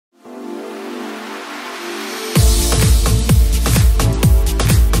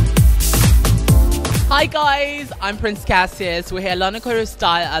Hi guys, I'm Prince Cassius. We're here at London Quarter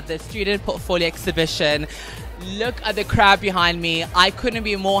Style at the Student Portfolio Exhibition. Look at the crowd behind me. I couldn't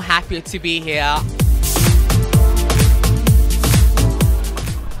be more happy to be here.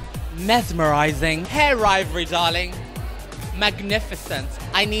 Mesmerizing. Hair rivalry, darling. Magnificent.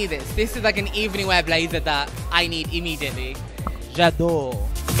 I need this. This is like an evening wear blazer that I need immediately. J'adore.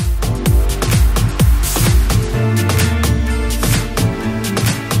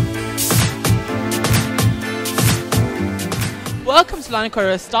 Welcome to London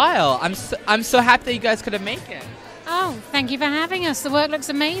Quarter Style. I'm so happy that you guys could make it. Oh, thank you for having us. The work looks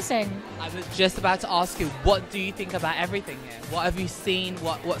amazing. I was just about to ask you, what do you think about everything here? What have you seen?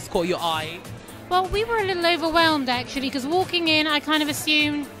 What's caught your eye? Well, we were a little overwhelmed actually, because walking in, I kind of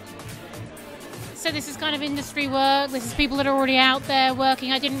assumed, so this is kind of industry work, this is people that are already out there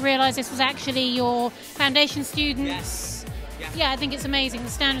working. I didn't realise this was actually your foundation students. Yes. Yeah, I think it's amazing. The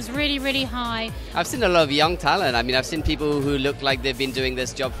standard's really, really high. I've seen a lot of young talent. I mean, I've seen people who look like they've been doing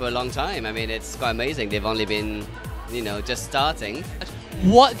this job for a long time. I mean, it's quite amazing. They've only been, just starting.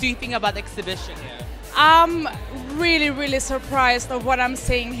 What do you think about the exhibition here? I'm really surprised of what I'm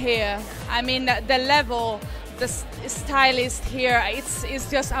seeing here. I mean, the level, the stylist here,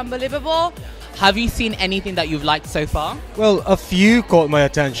 it's just unbelievable. Have you seen anything that you've liked so far? Well, a few caught my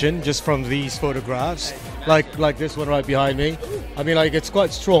attention just from these photographs, like this one right behind me. I mean, like, it's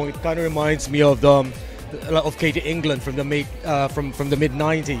quite strong. It kind of reminds me of Katie England from the mid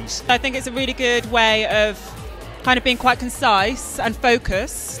 '90s. I think it's a really good way of kind of being quite concise and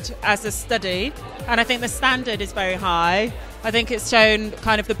focused as a study, and I think the standard is very high. I think it's shown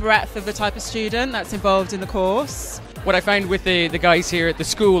kind of the breadth of the type of student that's involved in the course. What I find with the guys here at the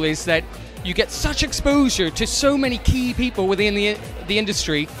school is that you get such exposure to so many key people within the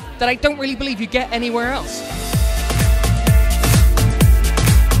industry that I don't really believe you get anywhere else.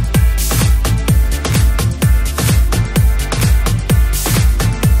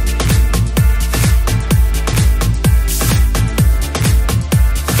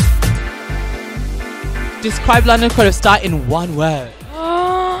 Describe London Quarter Style in one word.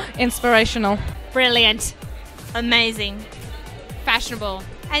 Oh, inspirational. Brilliant. Amazing. Fashionable.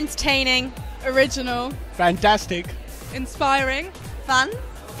 Entertaining. Original. Fantastic. Inspiring. Fun.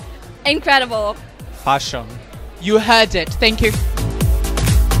 Incredible. Fashion. You heard it. Thank you.